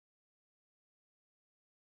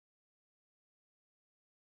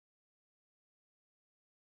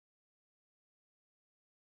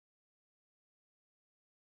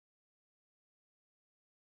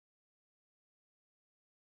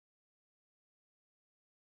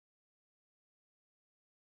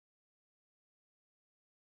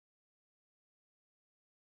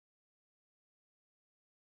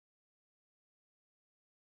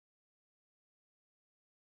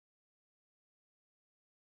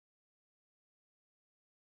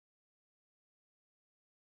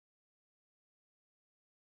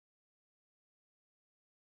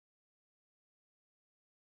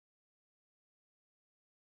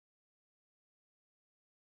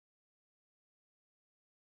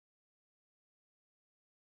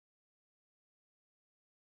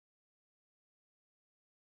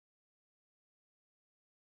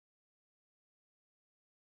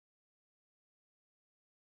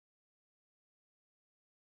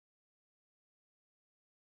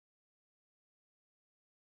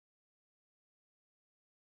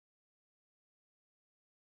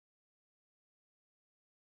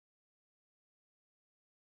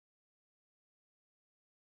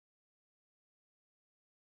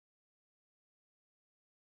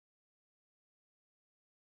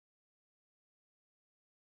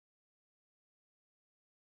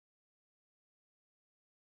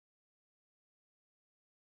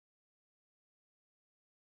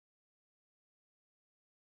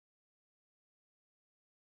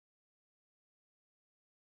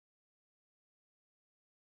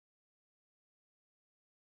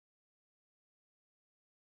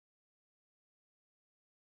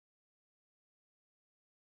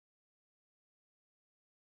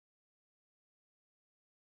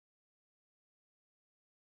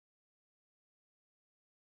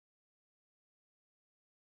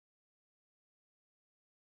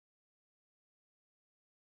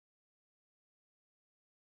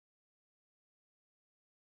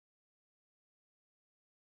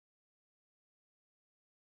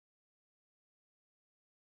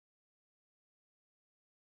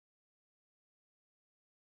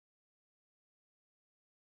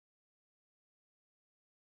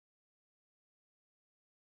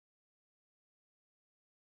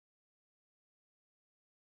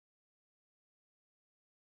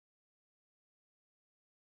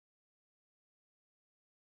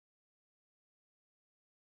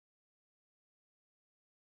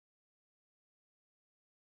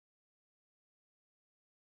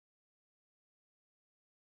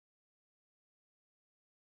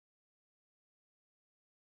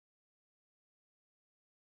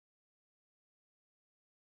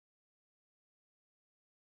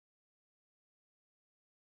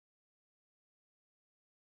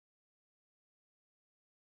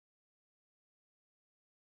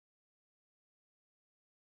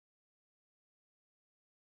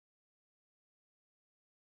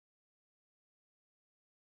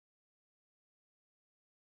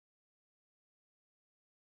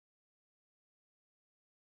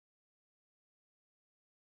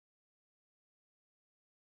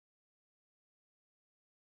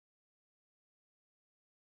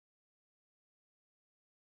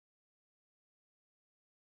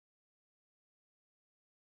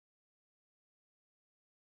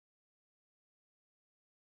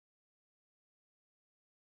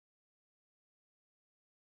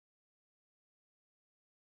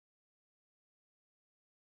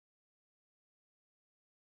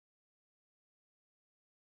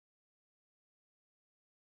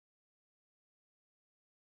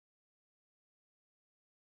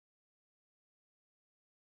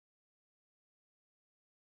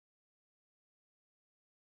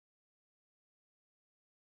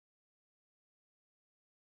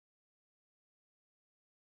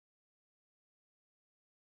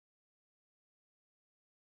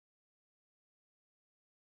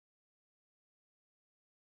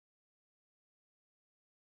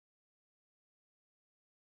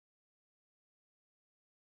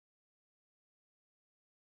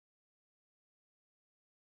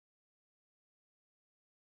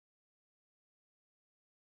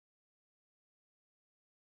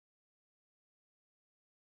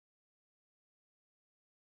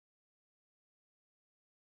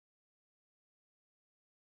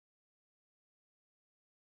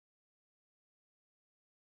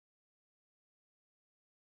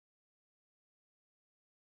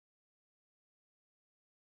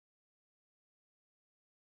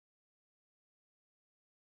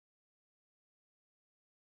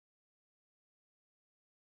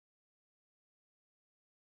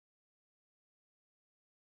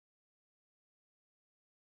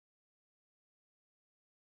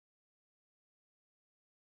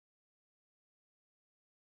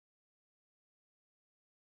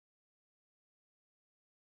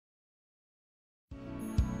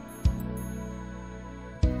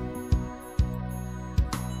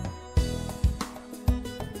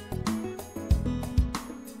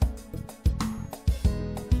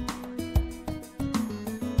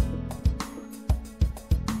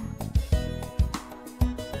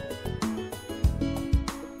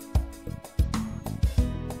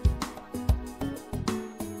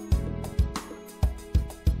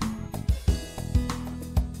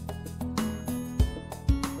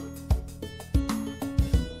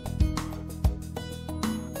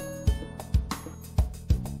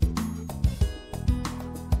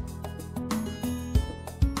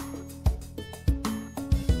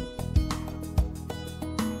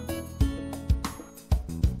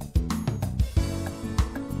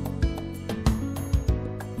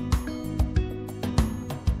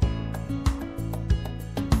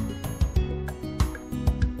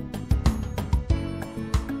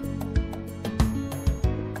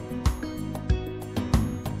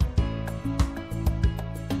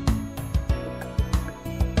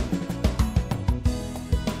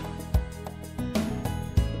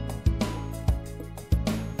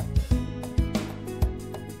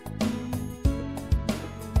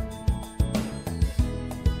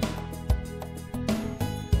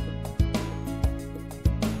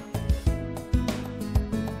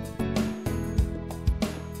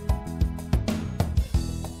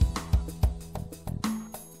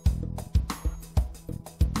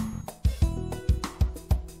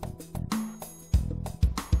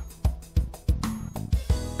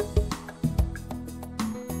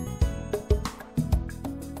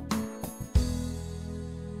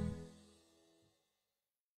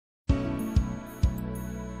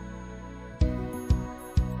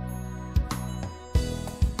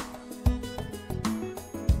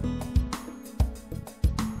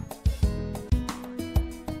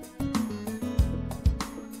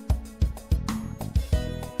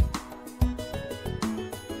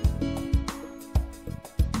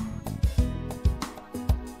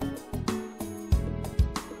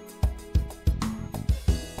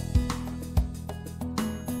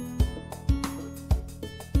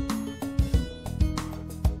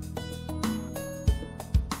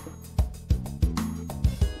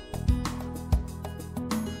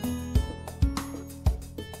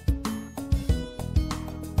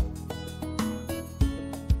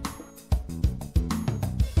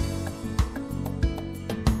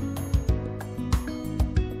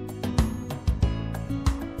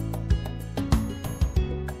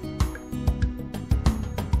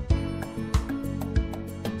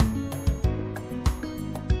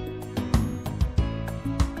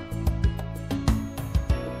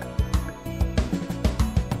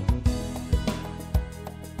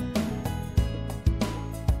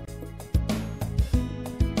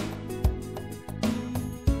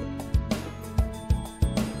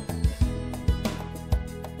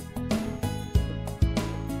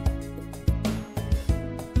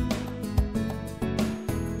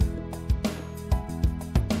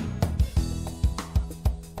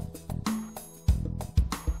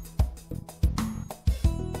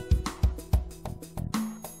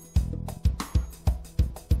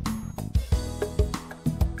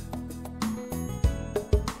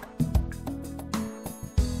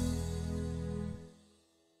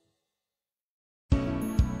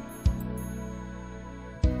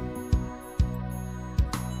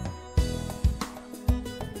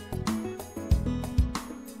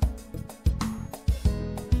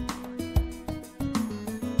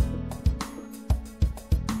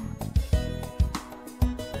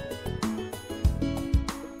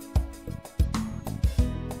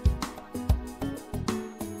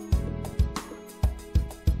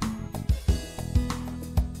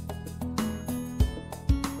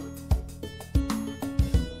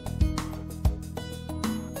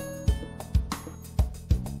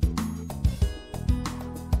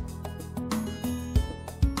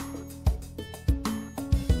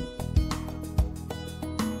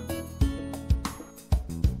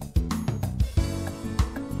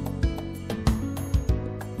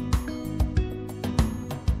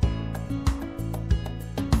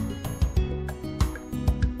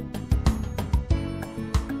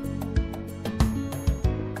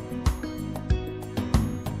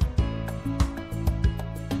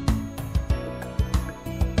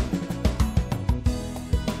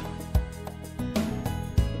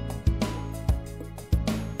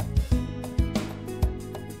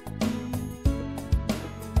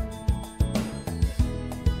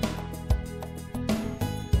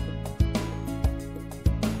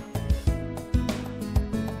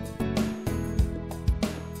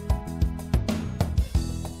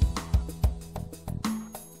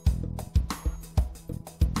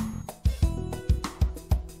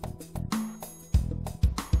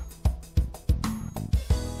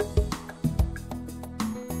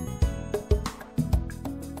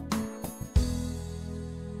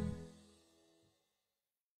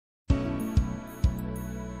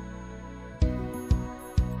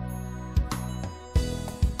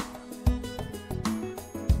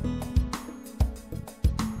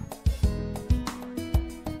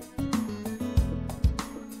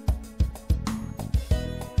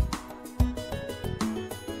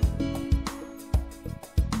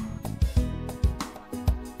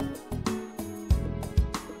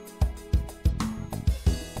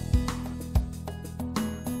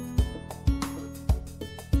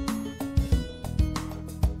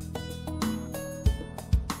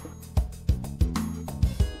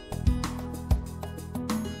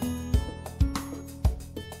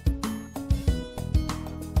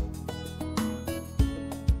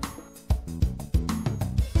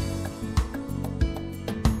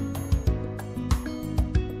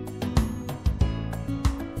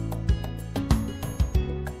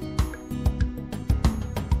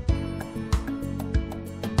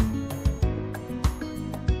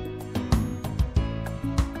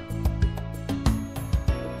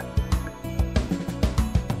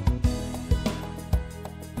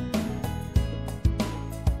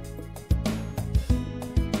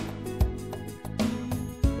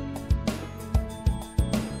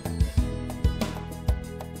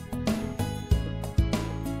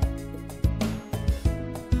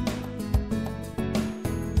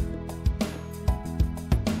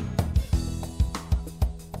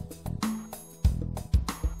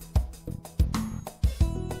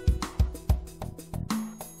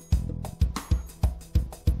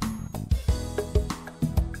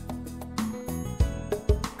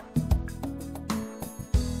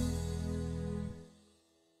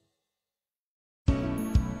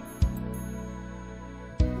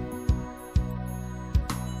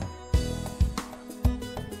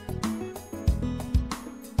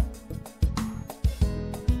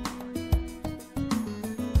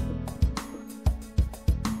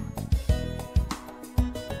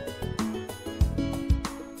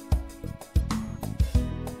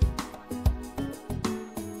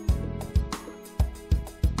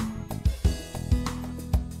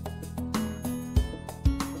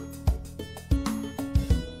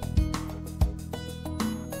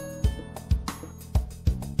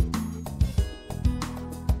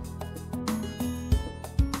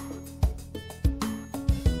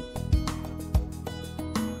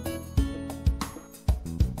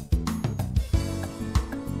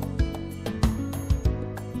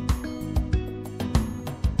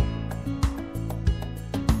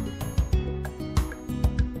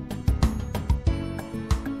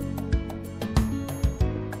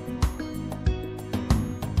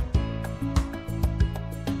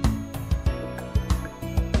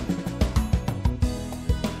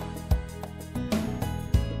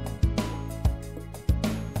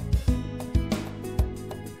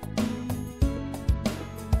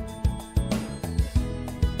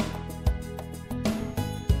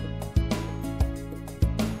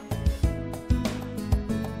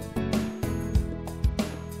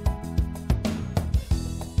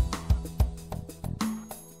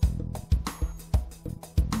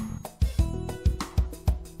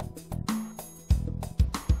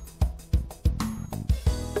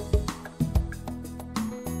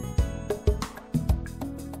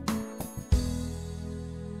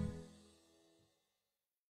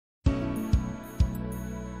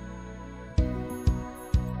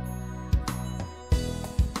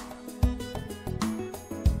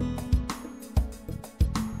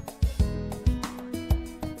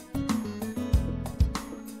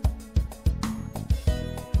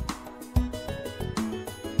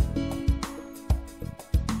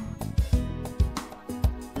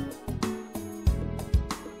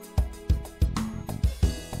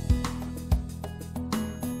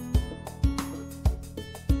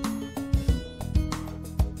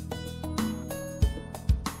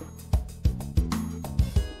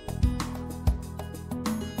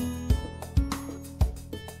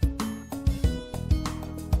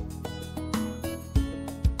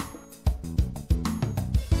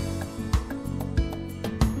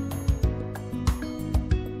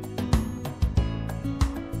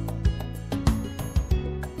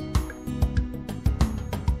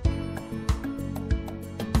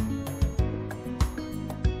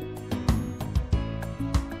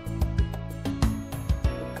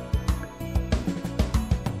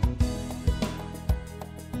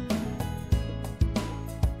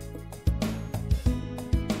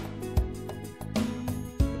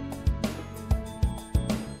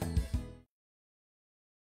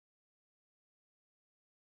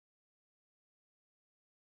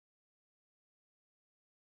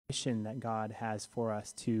mission that God has for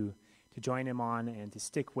us to join him on and to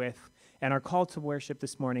stick with. And our call to worship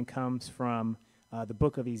this morning comes from the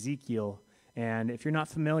book of Ezekiel. And if you're not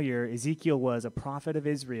familiar, Ezekiel was a prophet of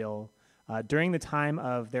Israel during the time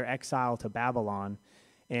of their exile to Babylon.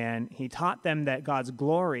 And he taught them that God's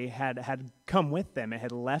glory had come with them. It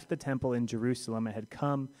had left the temple in Jerusalem. It had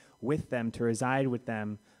come with them to reside with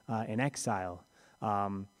them in exile.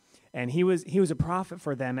 And he was a prophet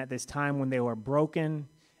for them at this time when they were broken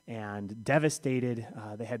and devastated.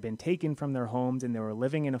 They had been taken from their homes and they were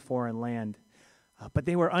living in a foreign land. But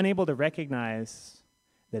they were unable to recognize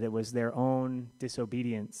that it was their own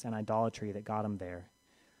disobedience and idolatry that got them there.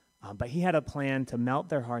 But he had a plan to melt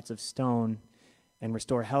their hearts of stone and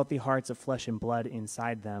restore healthy hearts of flesh and blood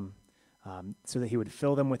inside them, so that he would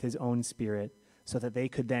fill them with his own spirit, so that they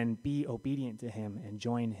could then be obedient to him and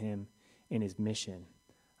join him in his mission.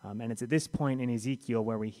 And it's at this point in Ezekiel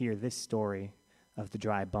where we hear this story of the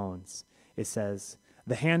dry bones. It says,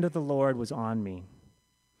 "The hand of the Lord was on me,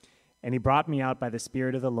 and he brought me out by the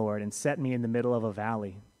Spirit of the Lord and set me in the middle of a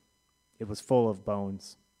valley. It was full of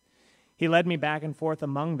bones. He led me back and forth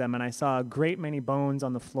among them, and I saw a great many bones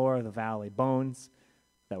on the floor of the valley, bones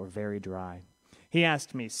that were very dry. He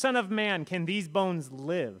asked me, 'Son of man, can these bones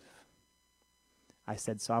live?' I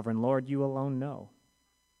said, 'Sovereign Lord, you alone know.'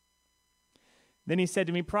 Then he said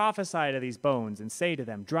to me, 'Prophesy to these bones and say to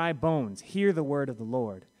them, dry bones, hear the word of the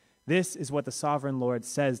Lord. This is what the sovereign Lord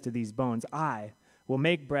says to these bones. I will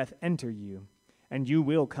make breath enter you, and you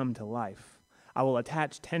will come to life. I will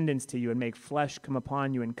attach tendons to you and make flesh come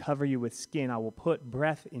upon you and cover you with skin. I will put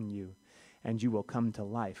breath in you, and you will come to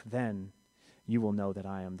life. Then you will know that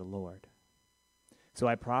I am the Lord.' So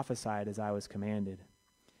I prophesied as I was commanded.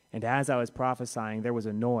 And as I was prophesying, there was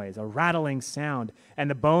a noise, a rattling sound, and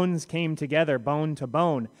the bones came together, bone to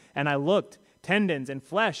bone. And I looked, tendons and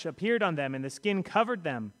flesh appeared on them, and the skin covered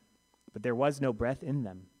them, but there was no breath in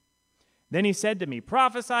them. Then he said to me,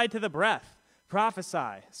 'Prophesy to the breath.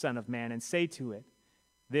 Prophesy, Son of Man, and say to it,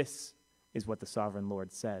 this is what the sovereign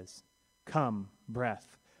Lord says. Come,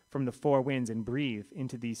 breath, from the four winds and breathe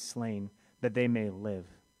into these slain, that they may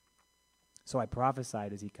live.' So I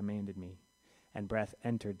prophesied as he commanded me, and breath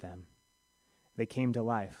entered them. They came to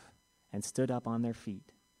life and stood up on their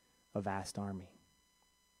feet, a vast army.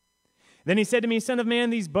 Then he said to me, 'Son of man,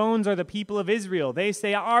 these bones are the people of Israel. They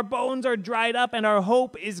say, our bones are dried up and our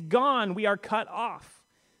hope is gone. We are cut off.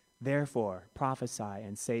 Therefore, prophesy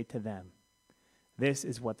and say to them, this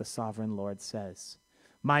is what the sovereign Lord says.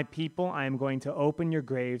 My people, I am going to open your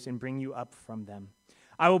graves and bring you up from them.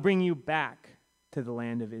 I will bring you back to the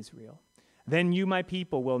land of Israel. Then you, my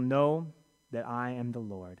people, will know that I am the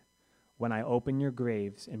Lord. When I open your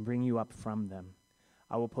graves and bring you up from them,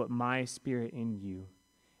 I will put my spirit in you,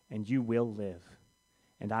 and you will live,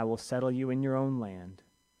 and I will settle you in your own land.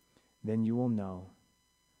 Then you will know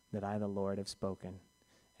that I, the Lord, have spoken,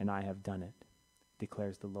 and I have done it,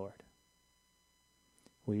 declares the Lord.'"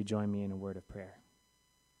 Will you join me in a word of prayer?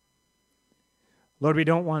 Lord, we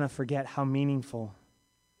don't want to forget how meaningful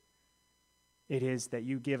it is that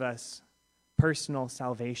you give us personal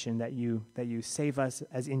salvation, that you save us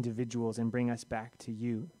as individuals and bring us back to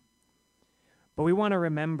you. But we want to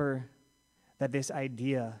remember that this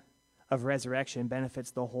idea of resurrection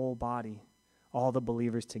benefits the whole body, all the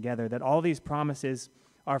believers together, that all these promises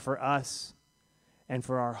are for us and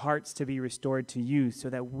for our hearts to be restored to you,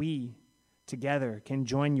 so that we together can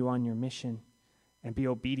join you on your mission and be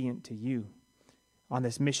obedient to you on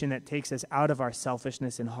this mission that takes us out of our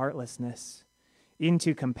selfishness and heartlessness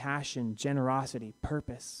into compassion, generosity,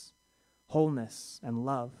 purpose, wholeness, and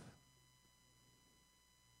love.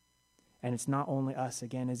 And it's not only us,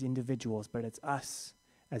 again, as individuals, but it's us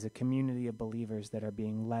as a community of believers that are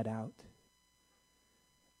being led out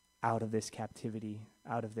of this captivity,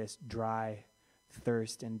 out of this dry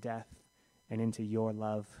thirst and death, and into your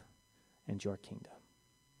love and your kingdom.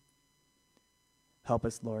 Help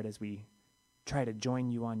us, Lord, as we try to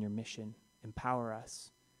join you on your mission. Empower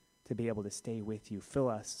us to be able to stay with you. Fill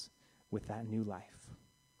us with that new life.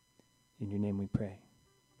 In your name we pray.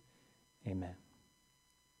 Amen.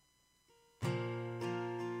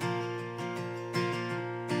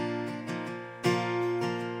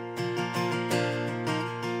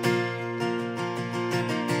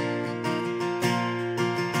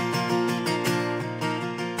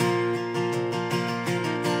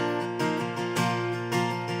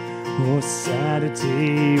 Oh,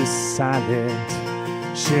 Saturday was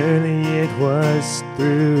silent, surely it was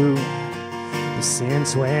through. But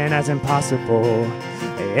since when has impossible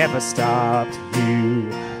ever stopped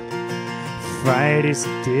you? Friday's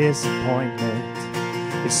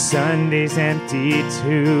disappointment, Sunday's empty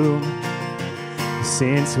too.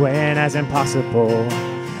 Since when has impossible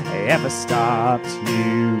ever stopped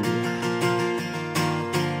you?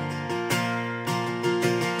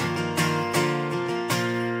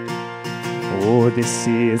 Oh, this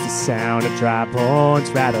is the sound of dry bones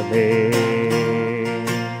rattling.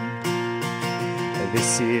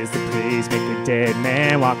 This is the praise, make a dead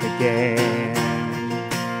man walk again.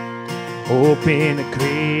 Open the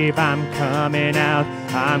grave, I'm coming out.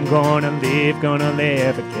 I'm gonna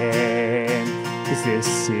live again. 'Cause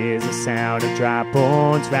this is the sound of dry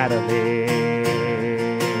bones rattling.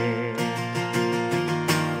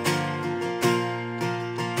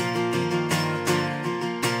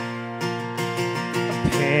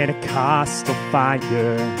 Pentecostal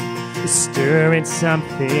fire is stirring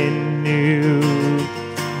something new.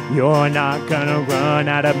 You're not gonna run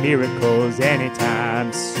out of miracles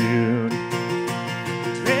anytime soon.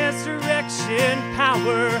 Resurrection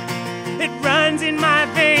power, it runs in my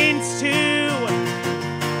veins too.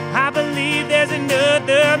 I believe there's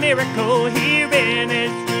another miracle here in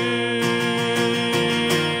this room.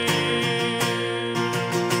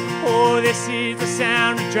 Oh, this is the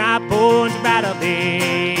sound of dry bones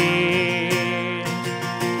rattling.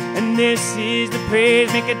 And this is the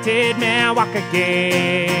praise, make a dead man walk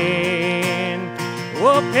again.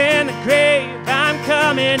 Open the grave, I'm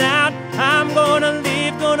coming out. I'm gonna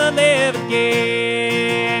live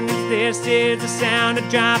again. 'Cause this is the sound of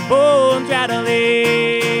dry bones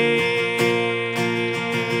rattling.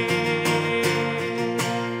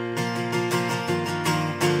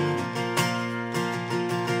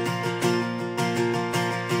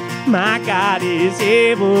 My God is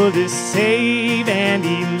able to save and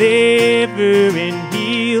deliver and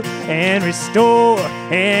heal and restore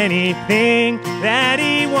anything that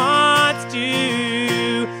He wants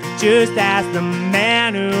to. Just as the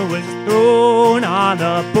man who was thrown on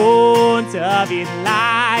the bones of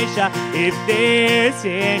Elijah, if there's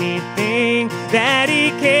anything that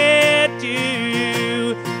He can't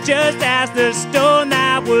do. Just as the stone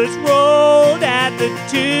that was rolled at the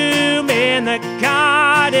tomb in the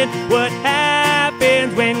garden, what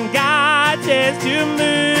happens when God says to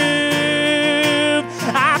move?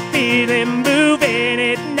 I feel Him moving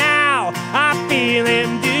it now. I feel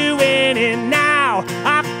Him doing it now.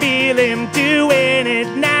 I feel Him doing it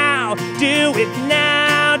now. Do it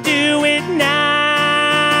now, do it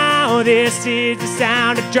now. This is the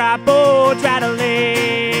sound of dry bones rattling.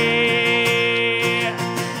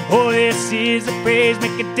 Oh, this is the praise,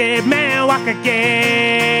 make a dead man walk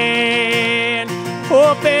again.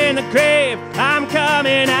 Open the grave, I'm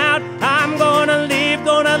coming out. I'm gonna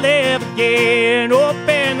live again.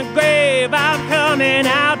 Open the grave, I'm coming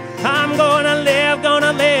out. I'm gonna live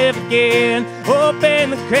again. Open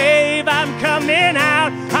the grave, I'm coming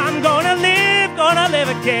out. I'm gonna live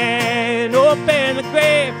again. Open the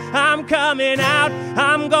grave, I'm coming out.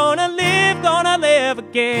 I'm gonna live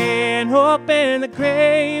again. Open the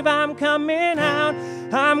grave, I'm coming out.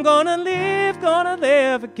 I'm gonna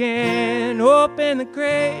live again. Open the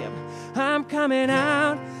grave, I'm coming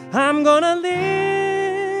out. I'm gonna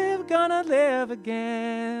live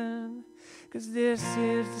again. 'Cause this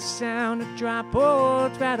is the sound of dry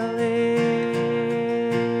bones rattling.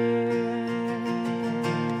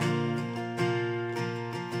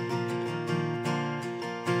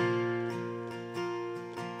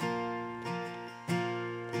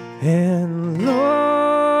 And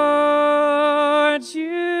Lord,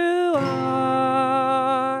 you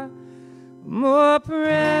are more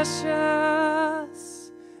precious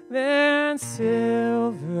than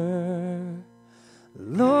silver.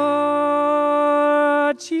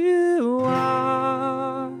 Lord, you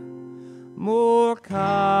are more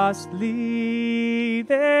costly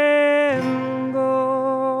than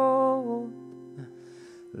gold.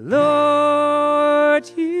 Lord,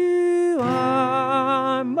 you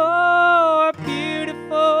are more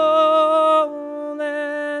beautiful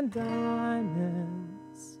than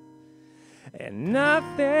diamonds, and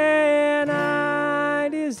nothing I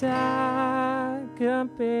desire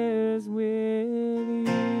compares with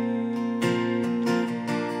you.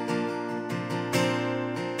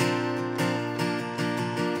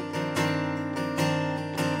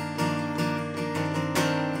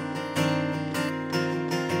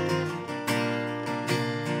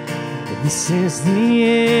 This is the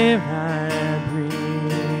air I breathe.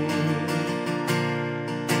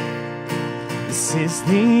 This is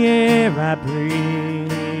the air I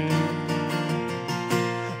breathe.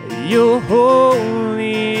 Your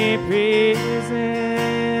holy presence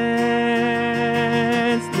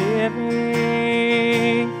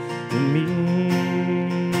living in me.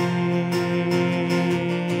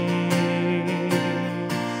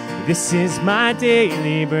 This is my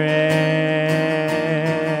daily bread.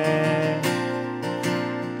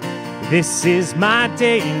 This is my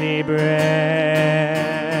daily bread.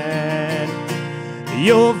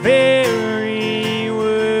 Your very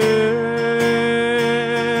word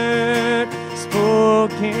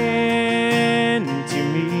spoken to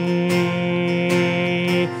me,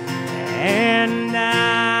 and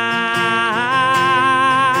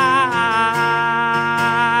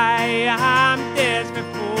I'm desperate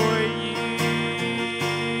for you,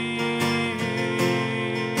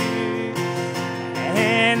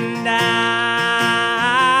 and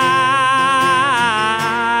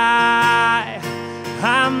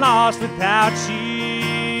I'm lost without you.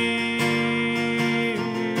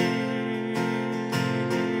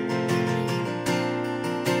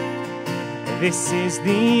 This is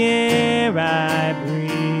the air I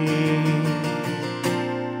breathe.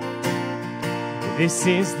 This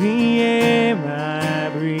is the air I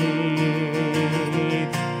breathe.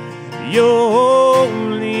 Your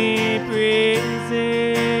holy presence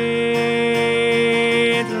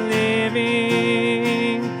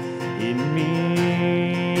living in me.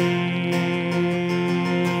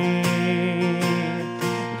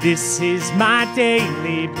 This is my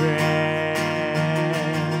daily bread.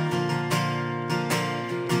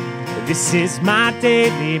 This is my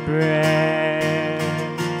daily bread.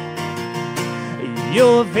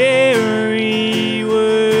 Your very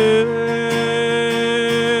word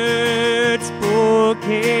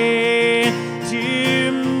spoken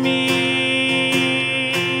to me,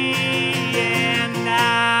 and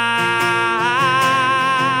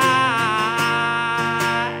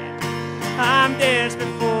I'm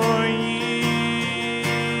desperate for you.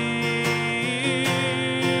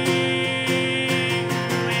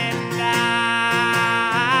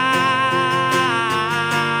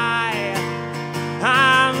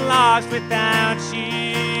 Without you,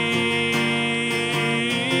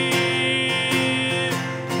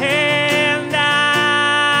 and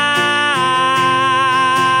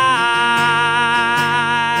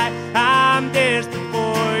I'm desperate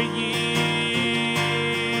for you,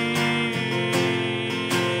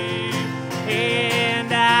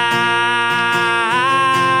 and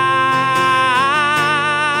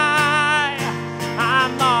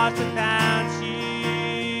I'm lost without you.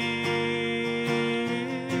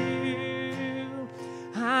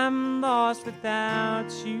 I'm lost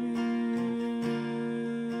without you.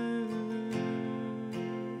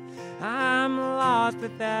 I'm lost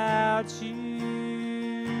without you.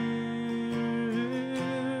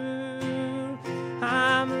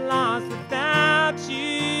 I'm lost without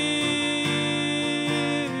you.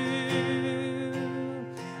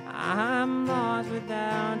 I'm lost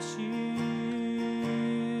without you.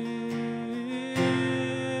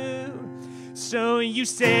 So you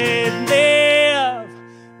said, live,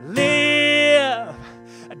 live.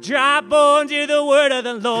 Dry bones hear the word of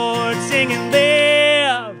the Lord, singing,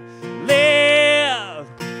 live, live.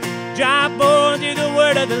 Dry bones hear the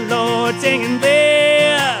word of the Lord, singing,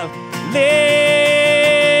 live,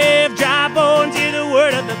 live. Dry bones hear the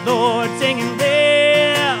word of the Lord, singing,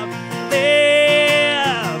 live,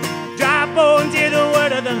 live. Dry bones hear the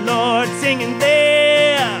word of the Lord, singing,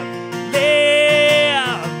 live,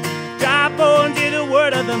 live. Dry bones hear the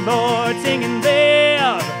word of the Lord, singing,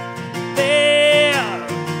 live, live.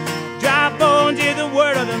 Dry bones hear the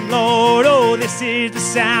word of the Lord. Oh, this is the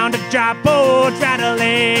sound of dry bones rattling.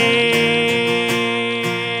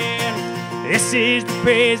 This is the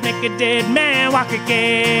praise, make a dead man walk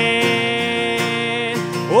again.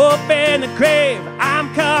 Open the grave, I'm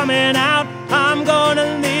coming out. I'm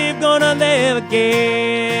gonna live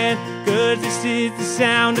again. 'Cause this is the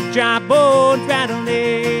sound of dry bones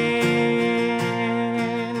rattling.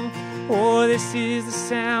 Oh, this is the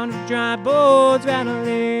sound of dry bones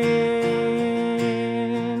rattling.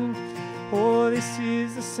 Oh, this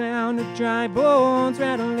is the sound of dry bones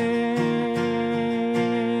rattling.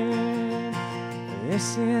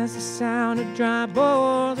 This is the sound of dry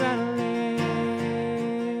bones rattling.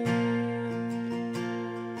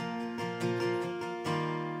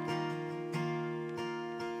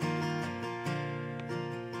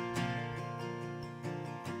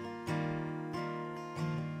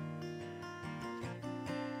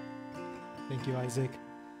 Thank you, Isaac.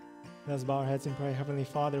 Let's bow our heads and pray. Heavenly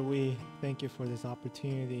Father, we thank you for this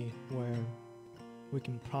opportunity where we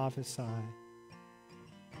can prophesy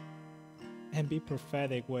and be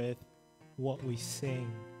prophetic with what we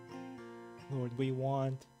sing. Lord, we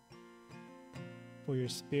want for your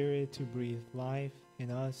Spirit to breathe life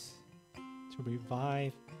in us, to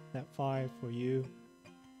revive that fire for you.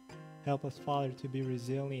 Help us, Father, to be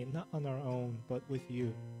resilient, not on our own, but with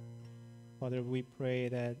you. Father, we pray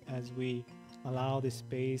that as we allow this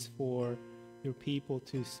space for your people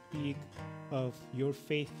to speak of your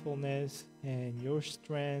faithfulness and your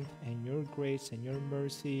strength and your grace and your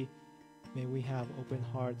mercy. May we have open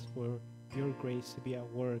hearts for your grace to be at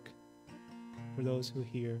work for those who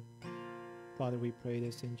hear. Father, we pray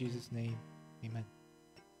this in Jesus' name. Amen.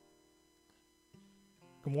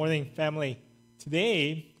 Good morning, family.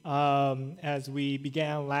 Today, as we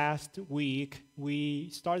began last week, we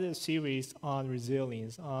started a series on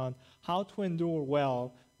resilience, on how to endure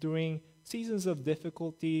well during seasons of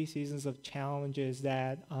difficulty, seasons of challenges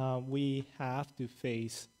that we have to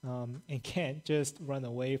face and can't just run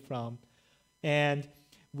away from. And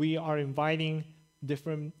we are inviting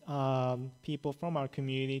different people from our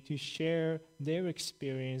community to share their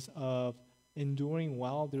experience of enduring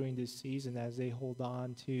well during this season as they hold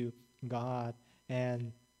on to God.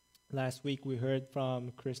 And last week we heard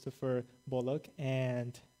from Christopher Bullock,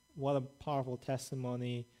 and what a powerful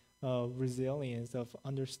testimony of resilience, of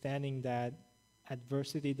understanding that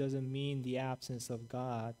adversity doesn't mean the absence of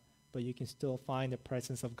God, but you can still find the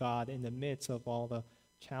presence of God in the midst of all the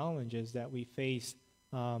challenges that we face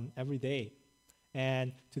every day.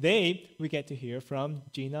 And today we get to hear from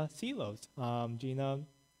Gina Silos. Gina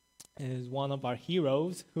is one of our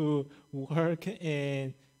heroes who work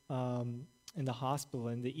in the hospital,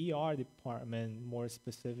 in the ER department more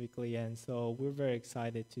specifically. And so we're very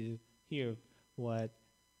excited to hear what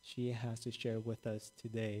she has to share with us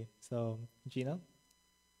today. So, Gina?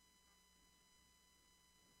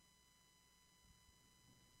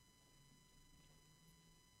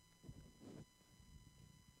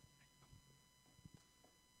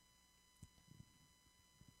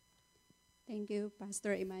 Thank you,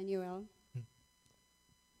 Pastor Emmanuel.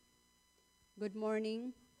 Good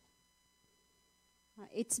morning.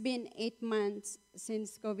 It's been 8 months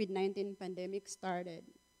since COVID-19 pandemic started.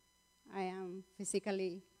 I am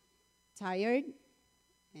physically tired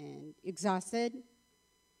and exhausted,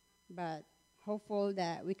 but hopeful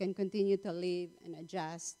that we can continue to live and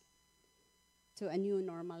adjust to a new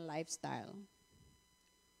normal lifestyle.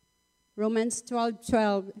 Romans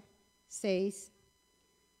 12:12 says,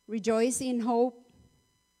 "Rejoice in hope,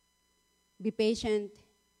 be patient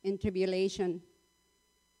in tribulation,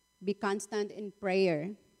 be constant in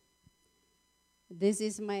prayer." This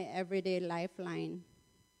is my everyday lifeline.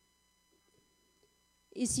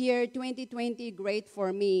 Is year 2020 great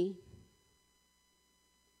for me?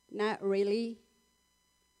 Not really.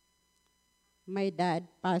 My dad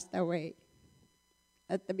passed away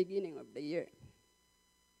at the beginning of the year.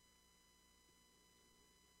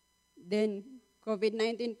 Then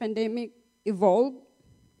COVID-19 pandemic evolved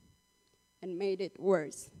and made it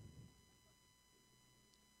worse.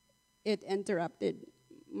 It interrupted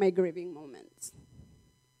my grieving moments.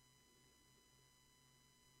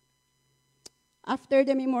 After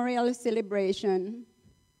the memorial celebration,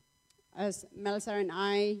 as Melsa and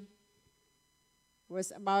I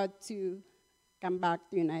was about to come back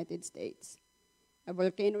to the United States, a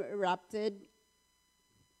volcano erupted,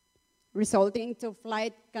 resulting to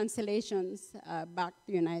flight cancellations back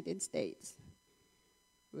to the United States.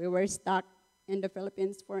 We were stuck in the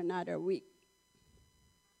Philippines for another week.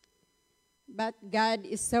 But God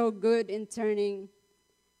is so good in turning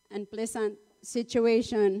unpleasant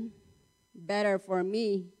situation better for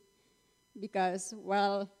me, because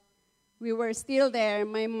while we were still there,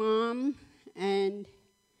 my mom and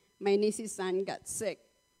my niece's son got sick,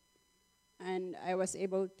 and I was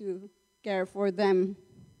able to care for them.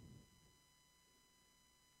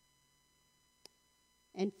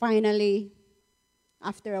 And finally,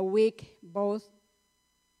 after a week, both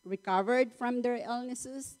recovered from their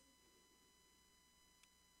illnesses,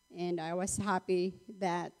 and I was happy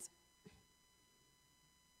that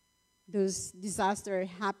those disasters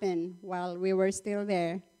happened while we were still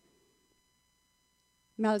there.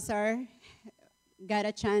 Melsa got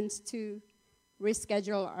a chance to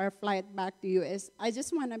reschedule our flight back to US. I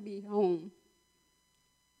just want to be home.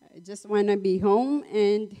 I just want to be home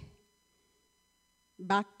and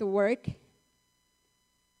back to work,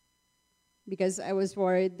 because I was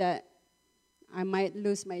worried that I might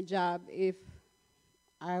lose my job if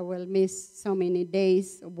I will miss so many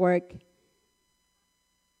days of work.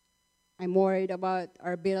 I'm worried about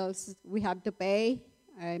our bills we have to pay.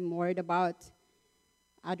 I'm worried about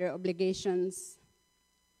other obligations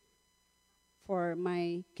for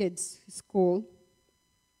my kids' school.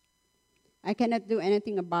 I cannot do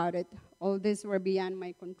anything about it. All these were beyond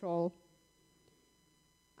my control.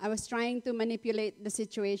 I was trying to manipulate the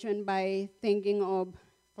situation by thinking of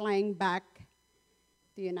flying back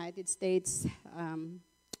to the United States on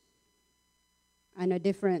a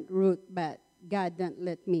different route, but God didn't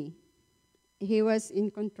let me. He was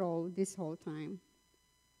in control this whole time.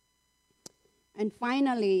 And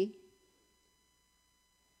finally,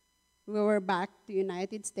 we were back to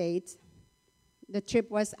United States. The trip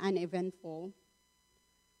was uneventful.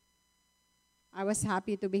 I was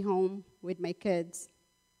happy to be home with my kids.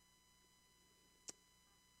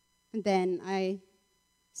 And then I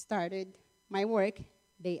started my work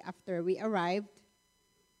day after we arrived.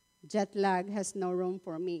 Jet lag has no room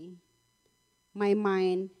for me. My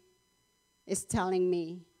mind is telling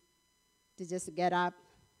me to just get up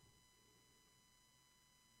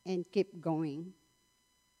and keep going.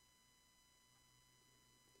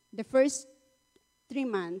 The first 3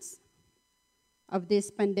 months of this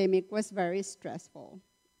pandemic was very stressful.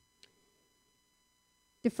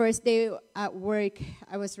 The first day at work,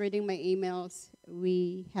 I was reading my emails.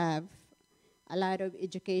 We have a lot of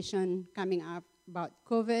education coming up about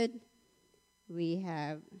COVID. We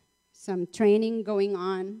have some training going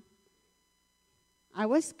on. I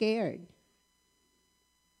was scared.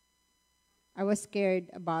 I was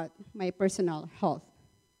scared about my personal health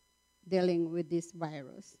dealing with this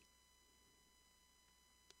virus.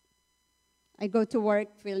 I go to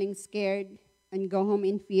work feeling scared and go home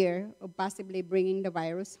in fear of possibly bringing the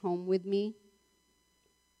virus home with me.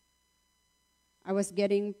 I was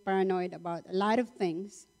getting paranoid about a lot of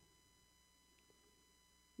things.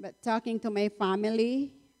 But talking to my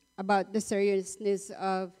family about the seriousness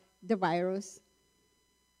of the virus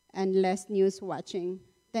and less news watching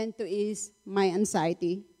tend to ease my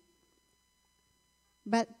anxiety.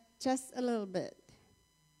 But just a little bit.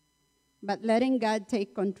 But letting God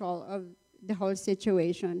take control of the whole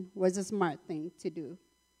situation was a smart thing to do.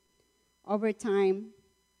 Over time,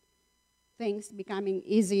 things becoming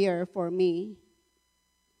easier for me.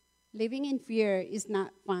 Living in fear is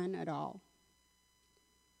not fun at all.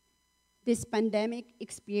 This pandemic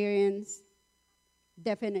experience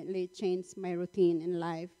definitely changed my routine in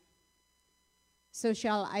life.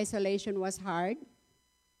 Social isolation was hard.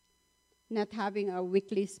 Not having a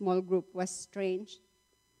weekly small group was strange.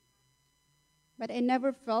 But I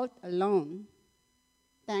never felt alone,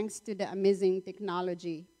 thanks to the amazing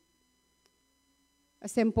technology. A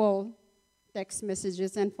simple text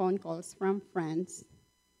messages and phone calls from friends.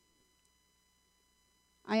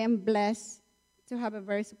 I am blessed to have a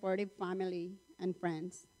very supportive family and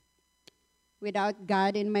friends. Without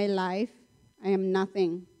God in my life, I am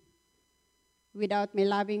nothing. Without my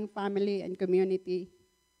loving family and community,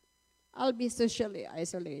 I'll be socially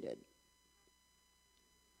isolated.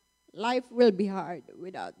 Life will be hard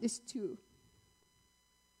without these two.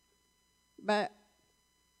 But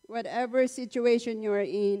whatever situation you are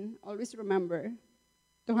in, always remember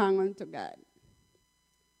to hang on to God.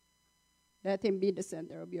 Let Him be the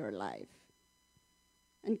center of your life.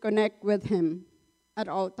 And connect with Him at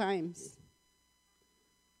all times.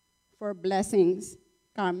 For blessings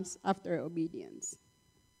comes after obedience.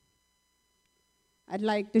 I'd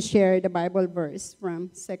like to share the Bible verse from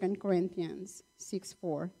 2 Corinthians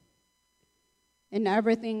 6:4. In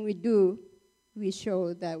everything we do, we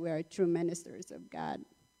show that we are true ministers of God.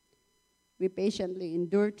 We patiently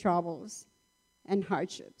endure troubles and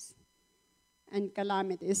hardships and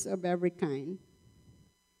calamities of every kind.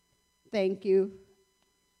 Thank you.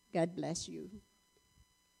 God bless you.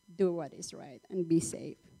 Do what is right and be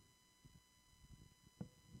safe.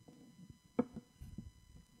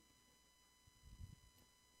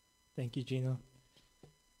 Thank you, Gina.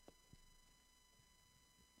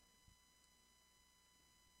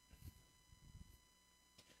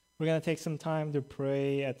 We're going to take some time to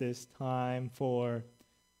pray at this time for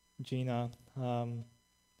Gina.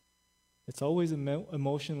 It's always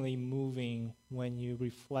emotionally moving when you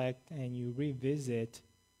reflect and you revisit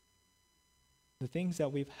the things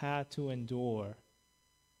that we've had to endure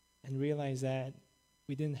and realize that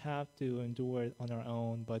we didn't have to endure it on our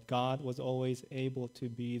own, but God was always able to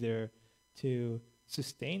be there to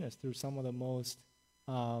sustain us through some of the most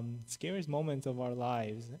scariest moments of our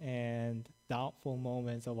lives and doubtful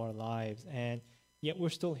moments of our lives. And yet we're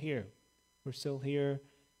still here. We're still here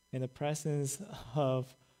in the presence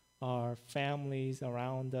of our families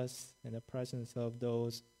around us, in the presence of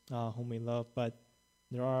those whom we love. But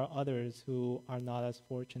there are others who are not as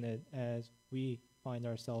fortunate as we find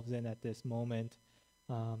ourselves in at this moment.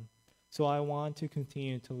 So I want to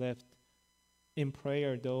continue to lift in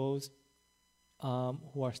prayer those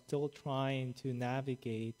who are still trying to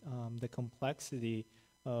navigate the complexity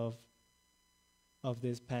of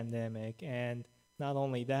this pandemic. And not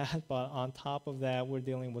only that, but on top of that, we're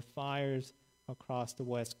dealing with fires across the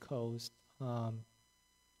West Coast.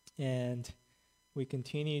 And we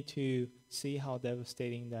continue to see how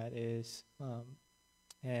devastating that is.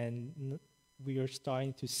 And we are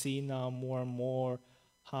starting to see now more and more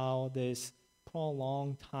how this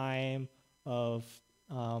prolonged time of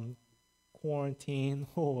quarantine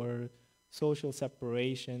or social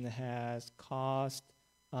separation has caused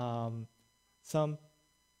some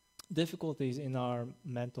difficulties in our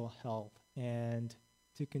mental health, and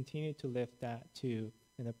to continue to lift that too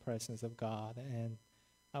in the presence of God. And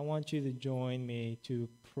I want you to join me to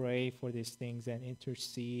pray for these things and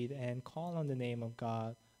intercede and call on the name of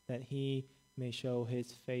God that he may show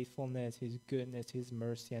his faithfulness, his goodness, his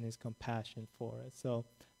mercy, and his compassion for us. So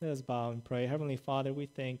let us bow and pray. Heavenly Father, we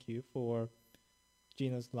thank you for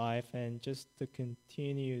Gina's life and just the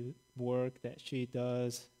continued work that she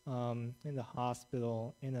does in the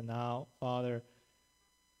hospital, in and out. Father,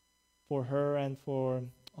 for her and for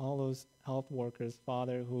all those health workers,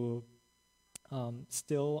 Father, who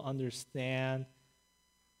still understand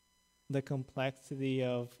the complexity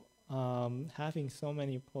of having so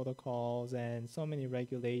many protocols and so many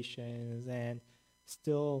regulations and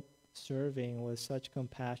still serving with such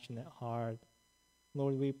compassionate heart.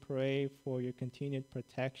 Lord, we pray for your continued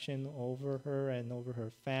protection over her and over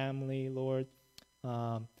her family, Lord.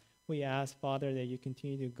 We ask, Father, that you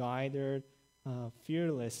continue to guide her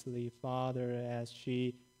fearlessly, Father, as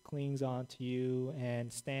she clings on to you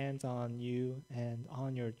and stands on you and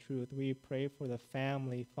on your truth. We pray for the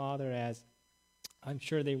family, Father, as I'm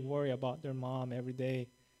sure they worry about their mom every day.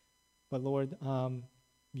 But Lord,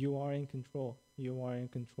 you are in control. You are in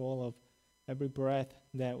control of every breath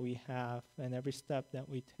that we have and every step that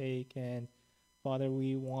we take. And Father,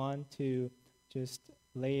 we want to just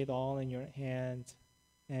lay it all in your hands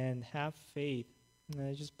and have faith. And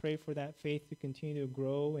I just pray for that faith to continue to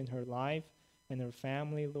grow in her life and her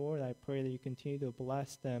family, Lord. I pray that you continue to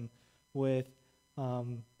bless them with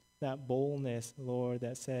that boldness, Lord,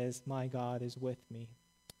 that says, my God is with me.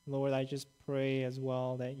 Lord, I just pray as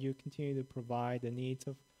well that you continue to provide the needs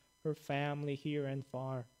of her family here and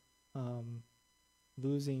far.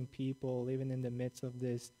 Losing people, even in the midst of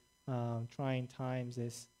this trying times,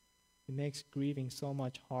 it makes grieving so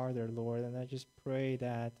much harder, Lord. And I just pray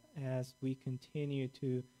that as we continue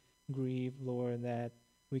to grieve, Lord, that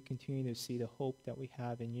we continue to see the hope that we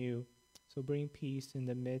have in you. So bring peace in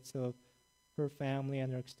the midst of her family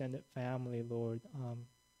and her extended family, Lord.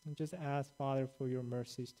 And just ask, Father, for your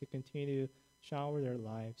mercies to continue to shower their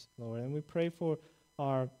lives, Lord. And we pray for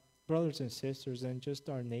our brothers and sisters and just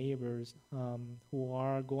our neighbors who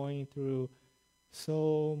are going through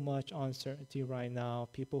so much uncertainty right now,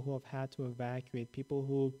 people who have had to evacuate, people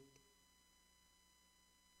who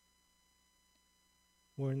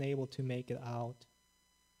weren't able to make it out,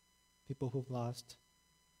 people who've lost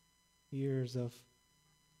years of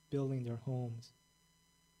building their homes.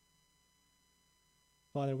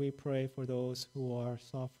 Father, we pray for those who are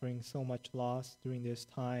suffering so much loss during this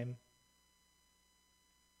time.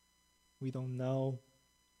 We don't know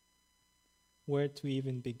where to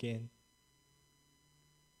even begin.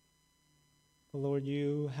 But Lord,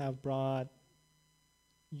 you have brought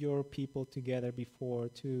your people together before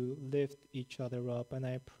to lift each other up, and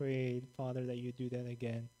I pray, Father, that you do that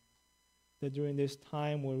again. That during this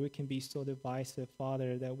time where we can be so divisive,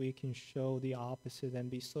 Father, that we can show the opposite and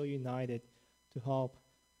be so united to help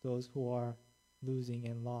those who are losing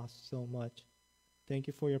and lost so much. Thank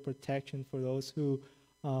you for your protection for those who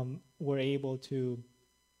were able to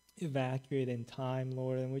evacuate in time,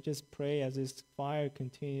 Lord. And we just pray as this fire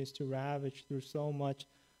continues to ravage through so much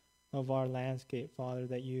of our landscape, Father,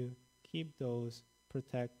 that you keep those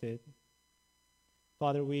protected.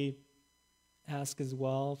 Father, we ask as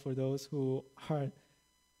well for those who are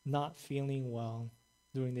not feeling well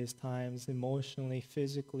during these times, emotionally,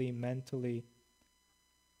 physically, mentally.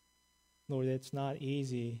 Lord, it's not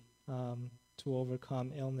easy to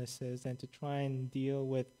overcome illnesses and to try and deal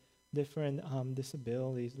with different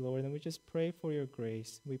disabilities, Lord. And we just pray for your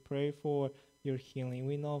grace. We pray for your healing.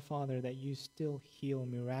 We know, Father, that you still heal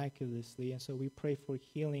miraculously. And so we pray for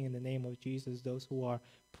healing in the name of Jesus. Those who are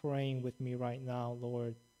praying with me right now,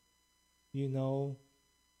 Lord, you know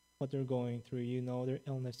what they're going through. You know their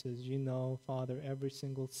illnesses. You know, Father, every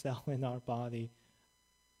single cell in our body.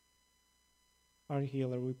 Our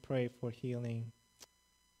healer, we pray for healing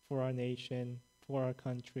for our nation, for our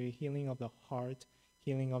country, healing of the heart,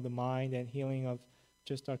 healing of the mind, and healing of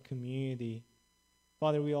just our community.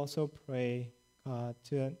 Father, we also pray, God,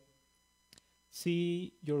 to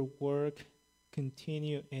see your work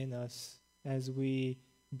continue in us as we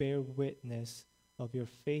bear witness of your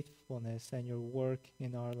faithfulness and your work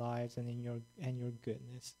in our lives and in your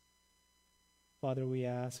goodness. Father, we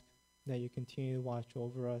ask that you continue to watch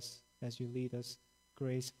over us as you lead us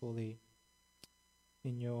gracefully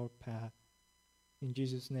in your path. In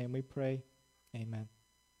Jesus' name we pray. Amen.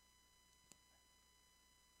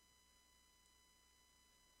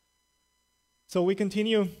 So we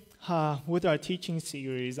continue with our teaching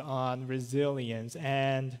series on resilience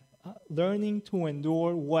and learning to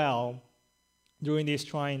endure well during these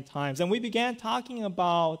trying times. And we began talking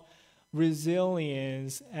about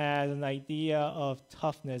resilience as an idea of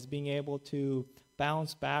toughness, being able to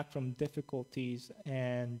bounce back from difficulties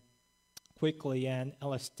and quickly, and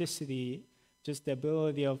elasticity, just the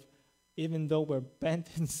ability of, even though we're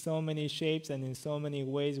bent in so many shapes and in so many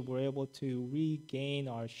ways, we're able to regain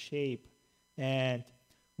our shape. And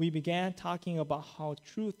we began talking about how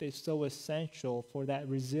truth is so essential for that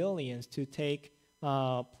resilience to take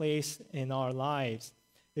place in our lives.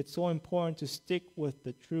 It's so important to stick with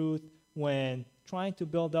the truth when trying to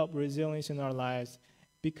build up resilience in our lives,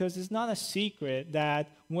 because it's not a secret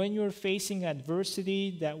that when you're facing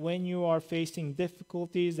adversity, that when you are facing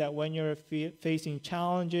difficulties, that when you're facing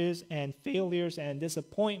challenges and failures and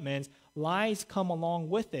disappointments, lies come along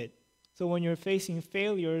with it. So when you're facing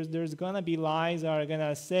failures, there's going to be lies that are going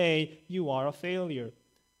to say, you are a failure.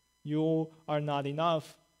 You are not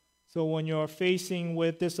enough. So when you're facing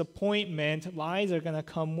with disappointment, lies are going to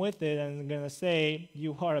come with it and going to say,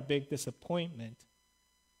 you are a big disappointment.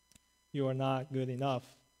 You are not good enough.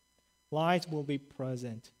 Lies will be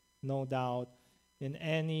present, no doubt, in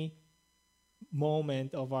any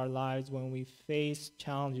moment of our lives when we face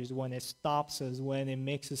challenges, when it stops us, when it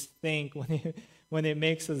makes us think, when it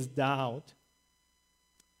makes us doubt.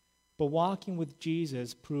 But walking with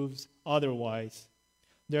Jesus proves otherwise.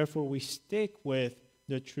 Therefore, we stick with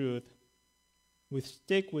the truth. We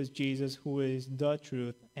stick with Jesus, who is the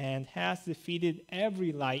truth and has defeated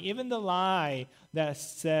every lie, even the lie that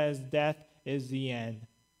says death is the end.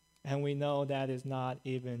 And we know that is not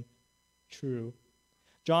even true.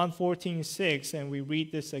 John 14:6, and we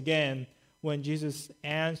read this again, when Jesus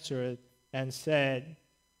answered and said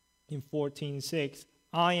in 14:6,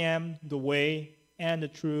 I am the way and the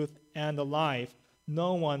truth and the life.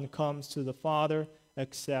 No one comes to the Father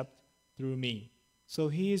except through me. So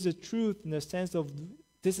he is the truth in the sense of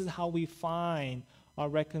this is how we find our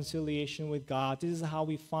reconciliation with God. This is how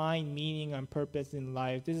we find meaning and purpose in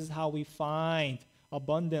life. This is how we find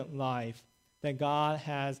abundant life that God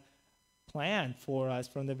has planned for us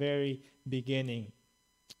from the very beginning.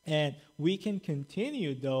 And we can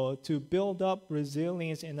continue, though, to build up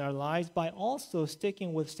resilience in our lives by also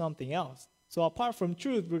sticking with something else. So apart from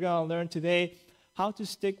truth, we're going to learn today how to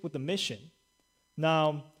stick with the mission.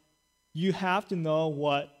 Now, you have to know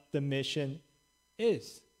what the mission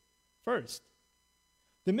is first.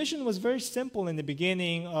 The mission was very simple in the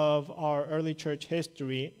beginning of our early church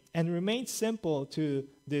history and remains simple to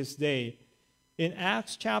this day. In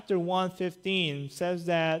Acts chapter 1:15 says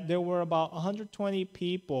that there were about 120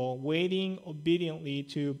 people waiting obediently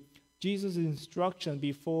to Jesus' instruction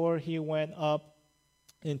before he went up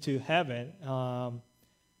into heaven.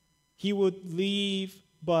 He would leave,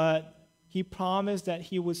 but he promised that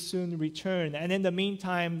he would soon return. And in the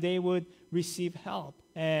meantime, they would receive help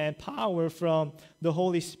and power from the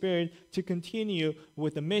Holy Spirit to continue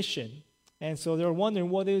with the mission. And so they're wondering,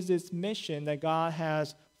 what is this mission that God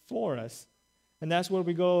has for us? And that's where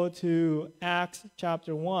we go to Acts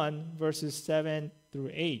chapter 1, verses 7 through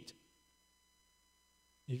 8.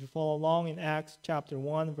 If you follow along in Acts chapter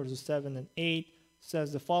 1, verses 7 and 8,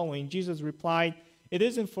 says the following. Jesus replied, it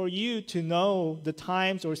isn't for you to know the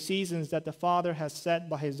times or seasons that the Father has set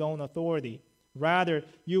by his own authority. Rather,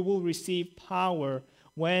 you will receive power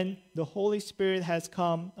when the Holy Spirit has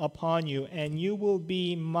come upon you, and you will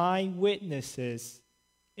be my witnesses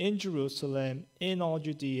in Jerusalem, in all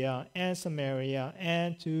Judea and Samaria,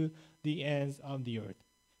 and to the ends of the earth.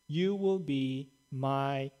 You will be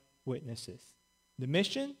my witnesses. The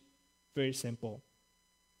mission, very simple.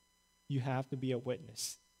 You have to be a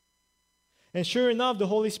witness. And sure enough, the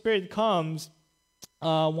Holy Spirit comes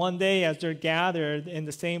one day as they're gathered in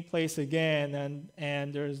the same place again,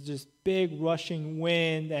 and there's this big rushing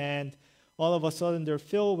wind, and all of a sudden they're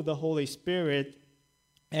filled with the Holy Spirit.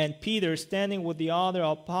 And Peter, standing with the other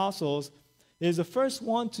apostles, is the first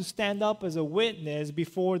one to stand up as a witness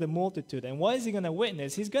before the multitude. And what is he going to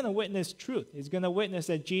witness? He's going to witness truth. He's going to witness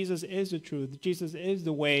that Jesus is the truth. Jesus is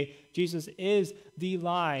the way. Jesus is the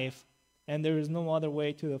life. And there is no other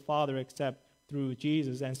way to the Father except through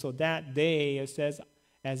Jesus. And so that day, it says,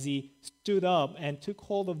 as he stood up and took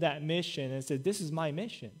hold of that mission and said, this is my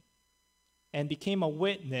mission, and became a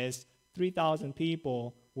witness, 3,000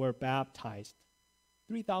 people were baptized.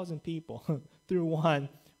 3,000 people through one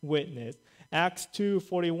witness. Acts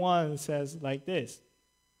 2:41 says like this,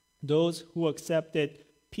 those who accepted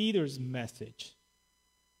Peter's message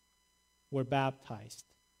were baptized.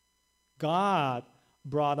 God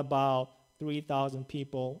brought about 3,000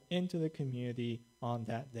 people into the community on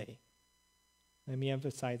that day. Let me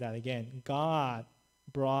emphasize that again. God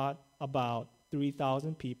brought about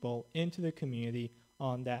 3,000 people into the community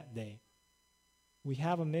on that day. We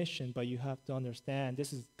have a mission, but you have to understand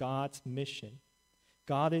this is God's mission.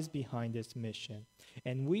 God is behind this mission.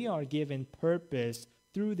 And we are given purpose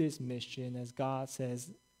through this mission as God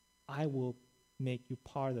says, I will make you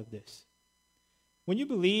part of this. When you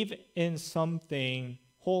believe in something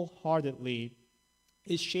wholeheartedly,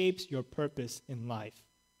 it shapes your purpose in life.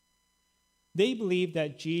 They believed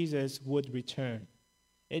that Jesus would return.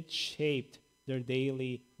 It shaped their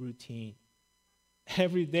daily routine.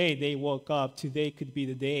 Every day they woke up, today could be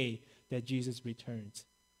the day that Jesus returns.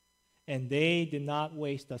 And they did not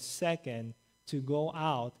waste a second to go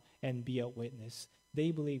out and be a witness.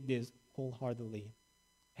 They believed this wholeheartedly,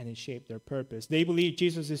 and it shaped their purpose. They believed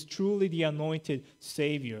Jesus is truly the anointed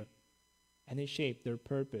Savior, and it shaped their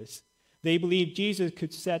purpose. They believed Jesus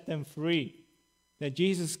could set them free, that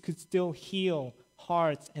Jesus could still heal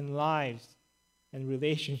hearts and lives and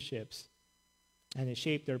relationships, and it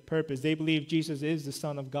shaped their purpose. They believed Jesus is the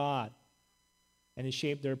Son of God, and it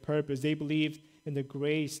shaped their purpose. They believed in the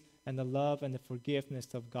grace and the love and the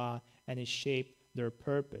forgiveness of God, and it shaped their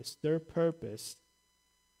purpose. Their purpose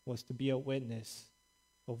was to be a witness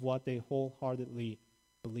of what they wholeheartedly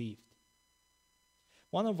believed.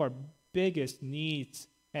 One of our biggest needs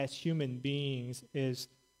as human beings is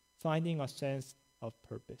finding a sense of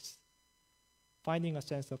purpose. Finding a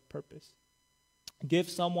sense of purpose. Give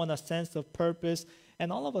someone a sense of purpose,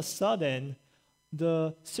 and all of a sudden,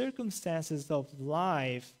 the circumstances of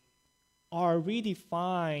life are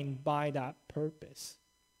redefined by that purpose.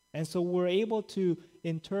 And so we're able to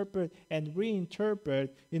interpret and reinterpret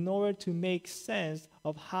in order to make sense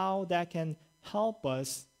of how that can help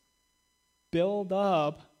us build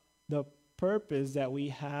up the purpose that we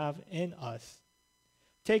have in us.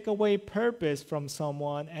 Take away purpose from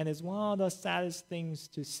someone, and it's one of the saddest things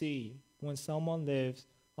to see when someone lives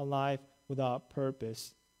a life without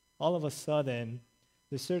purpose. All of a sudden,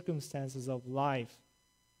 the circumstances of life,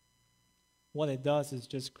 what it does is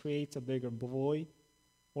just creates a bigger void,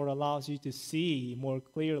 or allows you to see more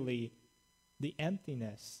clearly the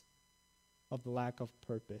emptiness of the lack of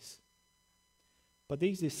purpose. But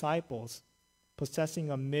these disciples, possessing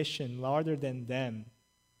a mission larger than them,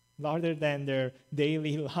 larger than their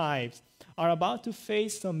daily lives, are about to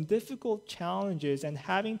face some difficult challenges and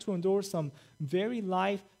having to endure some very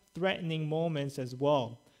life-threatening moments as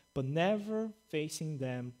well, but never facing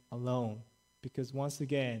them alone. Because once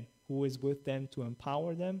again, who is with them to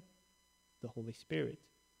empower them? The Holy Spirit.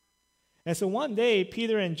 And so one day,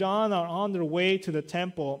 Peter and John are on their way to the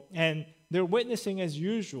temple, and they're witnessing as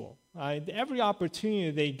usual. Every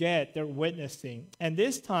opportunity they get, they're witnessing. And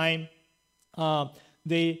this time,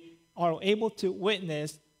 they are able to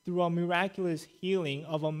witness through a miraculous healing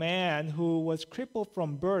of a man who was crippled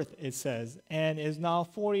from birth, it says, and is now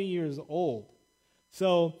 40 years old.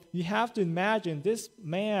 So you have to imagine this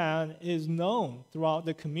man is known throughout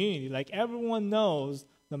the community. Like everyone knows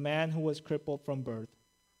the man who was crippled from birth.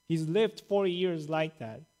 He's lived 40 years like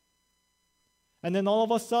that. And then all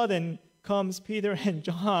of a sudden comes Peter and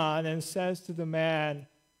John and says to the man,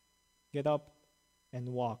 "Get up and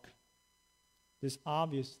walk." This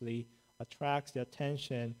obviously attracts the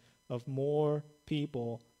attention of more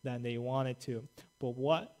people than they wanted to. But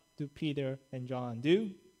what do Peter and John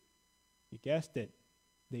do? You guessed it.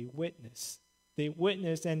 They witness. They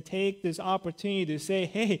witness and take this opportunity to say,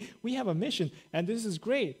 hey, we have a mission, and this is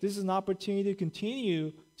great. This is an opportunity to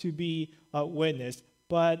continue to be a witness.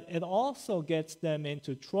 But it also gets them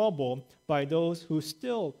into trouble by those who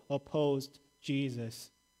still opposed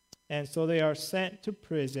Jesus. And so they are sent to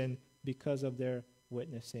prison because of their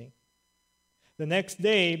witnessing. The next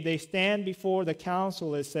day, they stand before the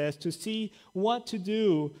council, it says, to see what to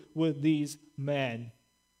do with these men.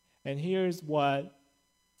 And here's what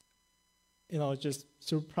just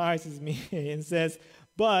surprises me. It says,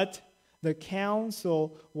 but the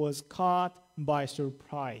council was caught by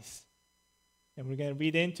surprise. And we're going to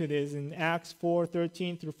read into this in Acts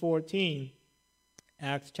 4:13 through 14.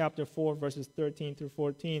 Acts chapter 4, verses 13 through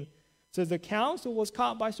 14. It says, the council was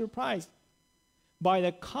caught by surprise by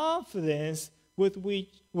the confidence with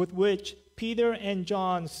which Peter and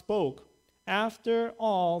John spoke. After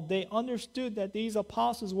all, they understood that these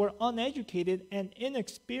apostles were uneducated and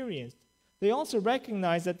inexperienced. They also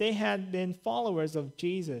recognized that they had been followers of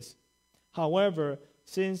Jesus. However,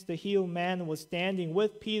 since the healed man was standing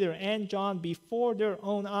with Peter and John before their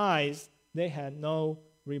own eyes, they had no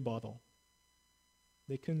rebuttal.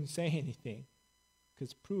 They couldn't say anything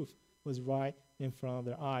because proof was right in front of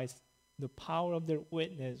their eyes. The power of their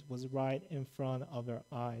witness was right in front of their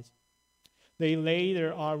eyes. they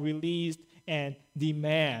later are released and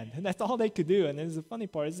demand. And that's all they could do. And this is the funny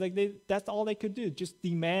part. It's like that's all they could do, just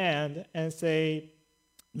demand and say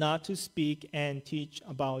not to speak and teach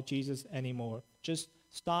about Jesus anymore. Just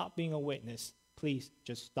stop being a witness. Please,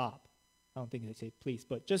 just stop. I don't think they say please,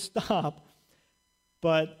 but just stop.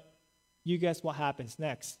 But you guess what happens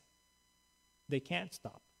next? They can't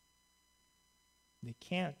stop. They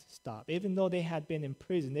can't stop. Even though they had been in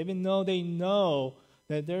prison, even though they know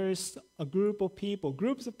that there's a groups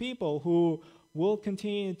of people who will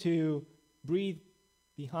continue to breathe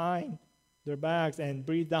behind their backs and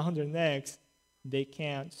breathe down their necks, they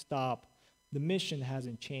can't stop. The mission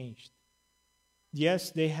hasn't changed.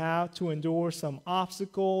 Yes, they have to endure some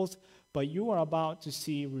obstacles, but you are about to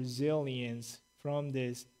see resilience from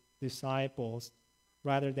these disciples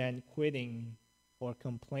rather than quitting or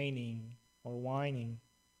complaining or whining.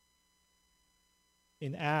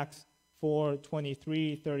 In Acts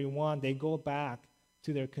 4:23-31, they go back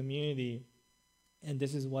to their community, and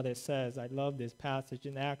this is what it says. I love this passage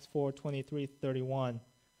in Acts 4:23-31. It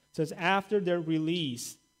says, after their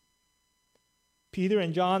release, Peter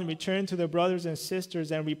and John returned to their brothers and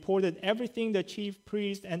sisters and reported everything the chief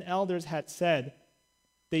priests and elders had said.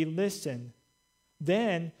 They listened,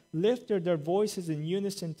 then lifted their voices in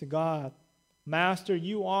unison to God. Master,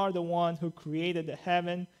 you are the one who created the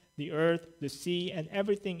heaven, the earth, the sea, and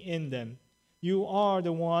everything in them. You are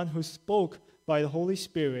the one who spoke by the Holy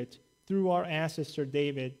Spirit through our ancestor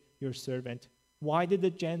David, your servant. Why did the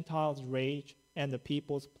Gentiles rage and the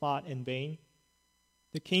peoples plot in vain?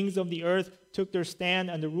 The kings of the earth took their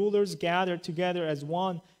stand, and the rulers gathered together as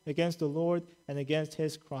one against the Lord and against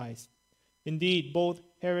his Christ. Indeed, both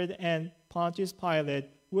Herod and Pontius Pilate,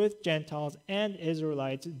 with Gentiles and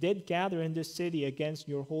Israelites, did gather in this city against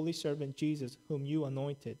your holy servant Jesus, whom you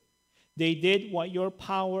anointed. They did what your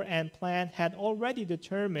power and plan had already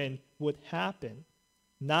determined would happen.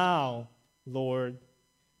 Now, Lord,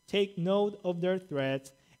 take note of their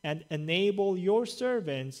threats and enable your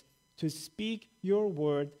servants to speak your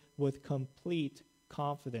word with complete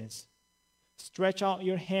confidence. Stretch out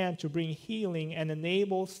your hand to bring healing and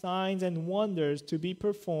enable signs and wonders to be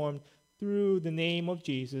performed through the name of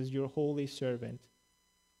Jesus, your holy servant.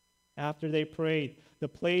 After they prayed, the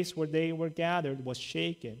place where they were gathered was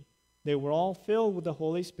shaken. They were all filled with the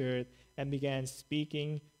Holy Spirit and began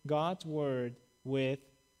speaking God's word with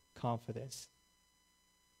confidence.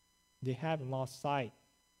 They haven't lost sight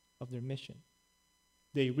of their mission.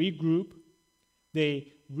 They regroup,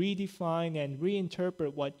 they redefine and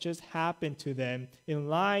reinterpret what just happened to them in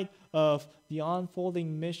light of the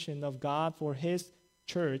unfolding mission of God for his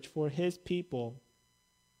church, for his people,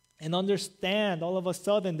 and understand all of a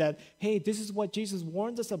sudden that, hey, this is what Jesus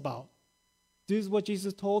warned us about. This is what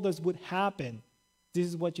Jesus told us would happen. This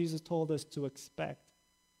is what Jesus told us to expect.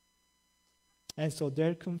 And so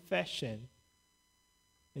their confession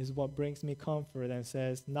is what brings me comfort and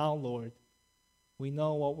says, now, Lord, we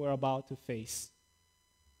know what we're about to face.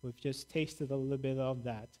 We've just tasted a little bit of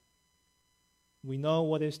that. We know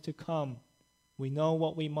what is to come. We know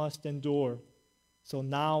what we must endure. So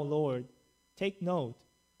now, Lord, take note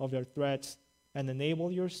of their threats and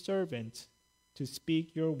enable your servant to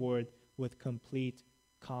speak your word with complete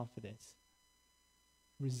confidence.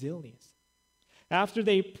 Resilience. After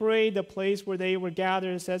they prayed, the place where they were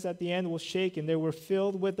gathered, it says at the end, was shaken. They were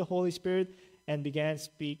filled with the Holy Spirit and began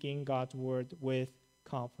speaking God's word with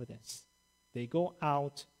confidence. They go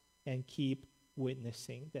out and keep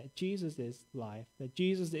witnessing that Jesus is life, that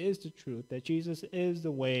Jesus is the truth, that Jesus is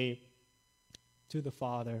the way to the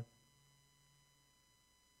Father.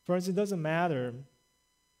 Friends, it doesn't matter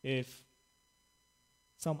if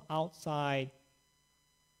some outside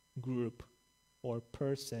group or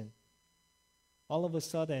person all of a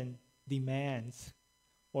sudden demands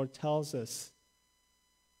or tells us,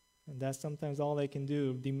 and that's sometimes all they can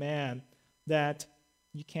do, demand that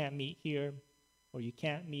you can't meet here, or you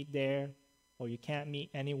can't meet there, or you can't meet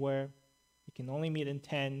anywhere. You can only meet in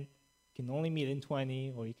 10, you can only meet in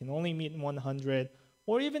 20, or you can only meet in 100,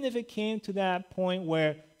 or even if it came to that point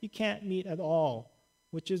where you can't meet at all,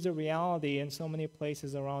 which is the reality in so many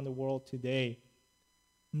places around the world today.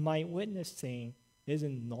 My witnessing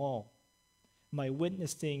isn't null. My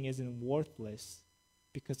witnessing isn't worthless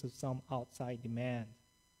because of some outside demand.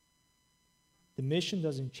 The mission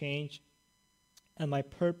doesn't change, and my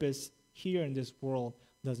purpose here in this world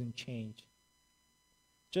doesn't change.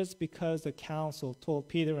 Just because the council told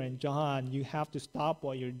Peter and John, you have to stop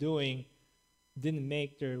what you're doing, didn't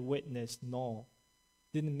make their witness null,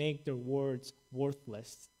 didn't make their words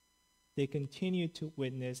worthless. They continue to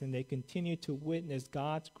witness, and they continue to witness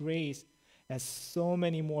God's grace as so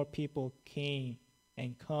many more people came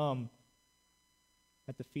and come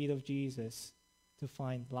at the feet of Jesus to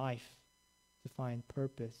find life, to find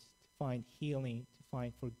purpose, to find healing, to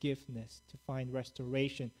find forgiveness, to find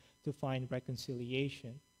restoration, to find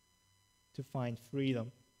reconciliation, to find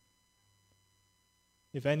freedom.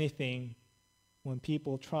 If anything, when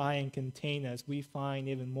people try and contain us, we find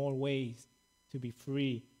even more ways to be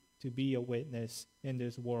free, to be a witness in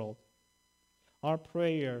this world. Our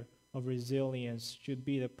prayer of resilience should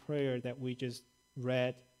be the prayer that we just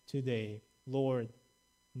read today. Lord,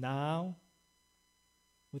 now,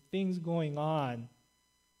 with things going on,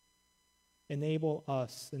 enable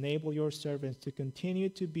us, enable your servants to continue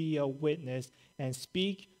to be a witness and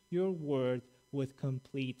speak your word with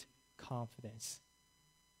complete confidence.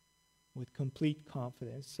 With complete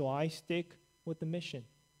confidence. So I stick with the mission.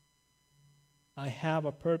 I have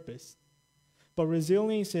a purpose. But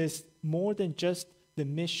resilience is more than just the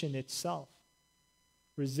mission itself.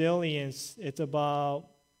 Resilience, it's about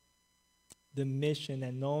the mission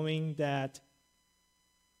and knowing that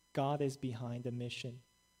God is behind the mission.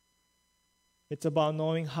 It's about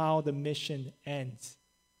knowing how the mission ends.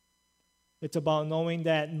 It's about knowing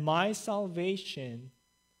that my salvation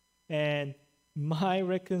and my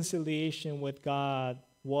reconciliation with God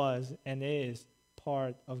was and is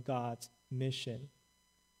part of God's mission.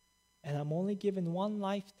 And I'm only given one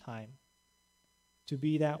lifetime to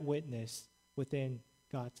be that witness within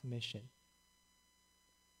God's mission.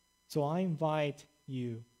 So I invite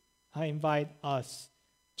you, I invite us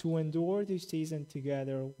to endure this season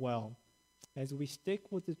together well as we stick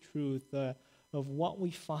with the truth of what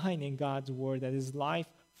we find in God's word that is life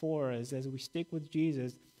for us, as we stick with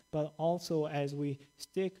Jesus, but also as we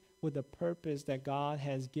stick with the purpose that God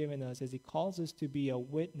has given us, as he calls us to be a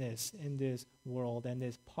witness in this world and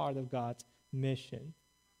is part of God's mission.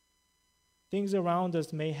 Things around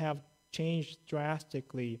us may have changed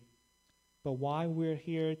drastically, but why we're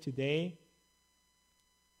here today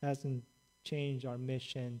hasn't changed our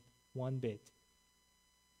mission one bit.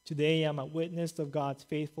 Today, I'm a witness of God's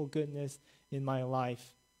faithful goodness in my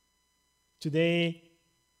life. Today,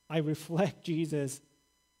 I reflect Jesus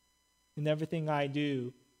in everything I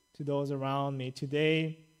do to those around me.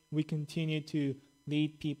 Today, we continue to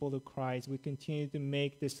lead people to Christ. We continue to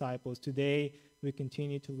make disciples. Today, we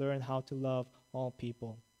continue to learn how to love all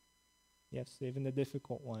people. Yes, even the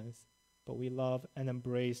difficult ones. But we love and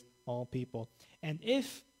embrace all people. And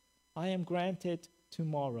if I am granted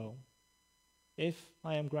tomorrow, if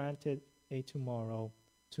I am granted a tomorrow,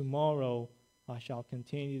 tomorrow I shall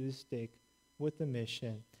continue to stick with the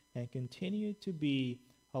mission and continue to be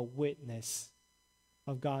a witness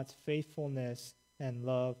of God's faithfulness and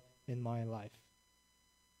love in my life.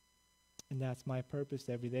 And that's my purpose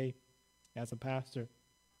every day as a pastor,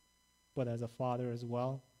 but as a father as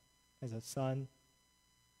well, as a son,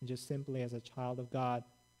 and just simply as a child of God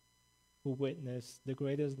who witnessed the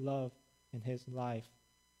greatest love in his life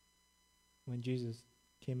when Jesus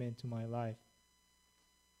came into my life.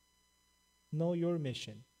 Know your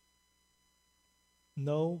mission.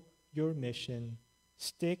 Know your mission.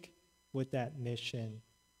 Stick with that mission.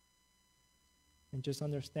 And just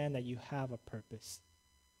understand that you have a purpose.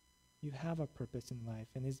 You have a purpose in life.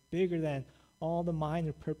 And it's bigger than all the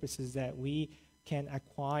minor purposes that we can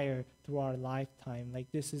acquire through our lifetime.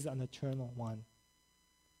 Like this is an eternal one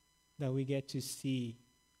that we get to see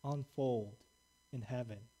unfold in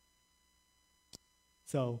heaven.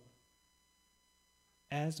 So,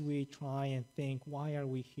 as we try and think, why are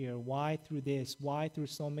we here? Why through this? Why through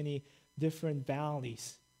so many different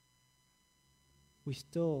valleys? We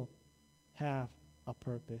still have a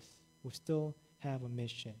purpose. We still have a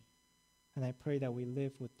mission. And I pray that we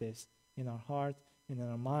live with this in our heart, in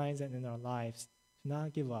our minds, and in our lives. To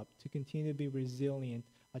not give up, to continue to be resilient.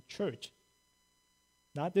 A church.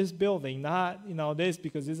 Not this building, not this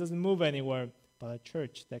because this doesn't move anywhere, but a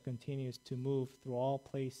church that continues to move through all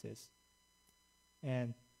places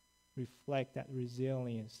and reflect that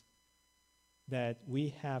resilience that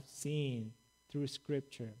we have seen through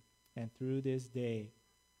Scripture and through this day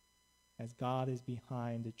as God is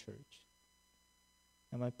behind the church.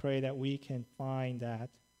 And I pray that we can find that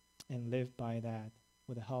and live by that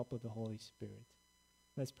with the help of the Holy Spirit.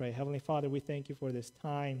 Let's pray. Heavenly Father, we thank you for this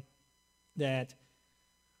time that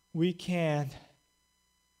we can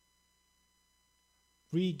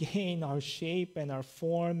regain our shape and our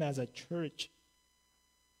form as a church.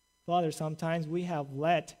 Father, sometimes we have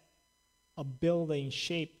let a building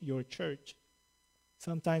shape your church.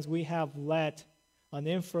 Sometimes we have let an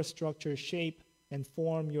infrastructure shape and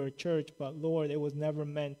form your church, but Lord, it was never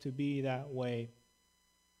meant to be that way.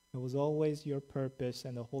 It was always your purpose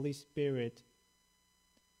and the Holy Spirit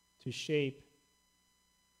to shape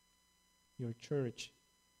your church,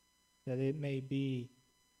 that it may be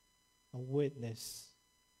a witness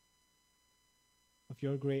of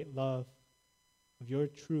your great love, of your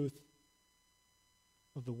truth,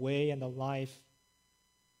 of the way and the life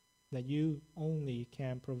that you only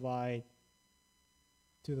can provide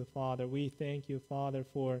to the Father. We thank you, Father,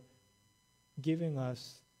 for giving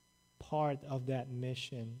us part of that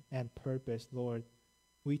mission and purpose, Lord.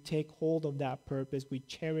 We take hold of that purpose. We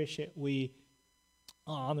cherish it. We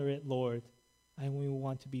honor it, Lord. And we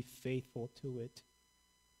want to be faithful to it.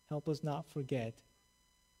 Help us not forget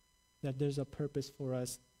that there's a purpose for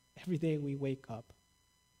us every day we wake up.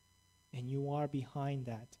 And you are behind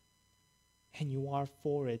that. And you are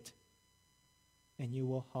for it. And you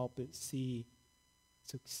will help it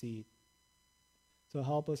succeed. So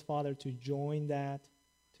help us, Father, to join that,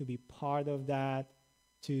 to be part of that,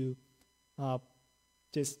 to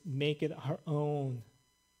just make it our own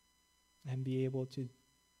and be able to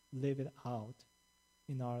live it out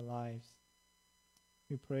in our lives.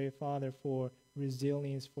 We pray, Father, for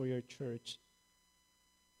resilience for your church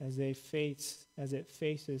as it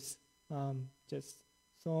faces just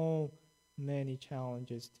so many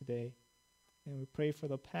challenges today. And we pray for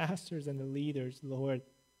the pastors and the leaders, Lord.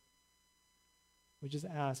 We just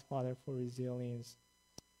ask, Father, for resilience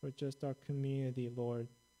for just our community, Lord,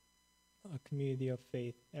 a community of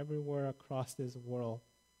faith everywhere across this world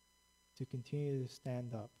to continue to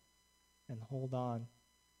stand up and hold on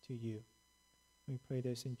to you. We pray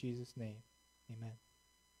this in Jesus' name. Amen.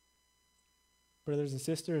 Brothers and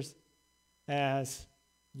sisters, as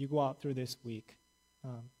you go out through this week,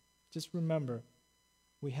 just remember,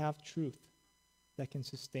 we have truth that can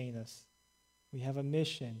sustain us. We have a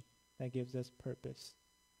mission that gives us purpose.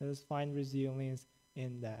 Let us find resilience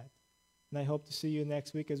in that. And I hope to see you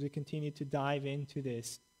next week as we continue to dive into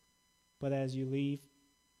this. But as you leave,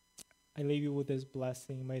 I leave you with this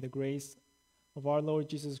blessing. May the grace of our Lord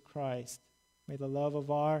Jesus Christ, may the love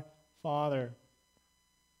of our Father,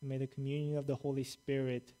 and may the communion of the Holy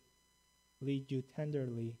Spirit lead you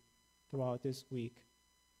tenderly throughout this week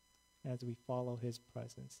as we follow his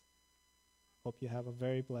presence. Hope you have a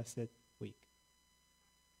very blessed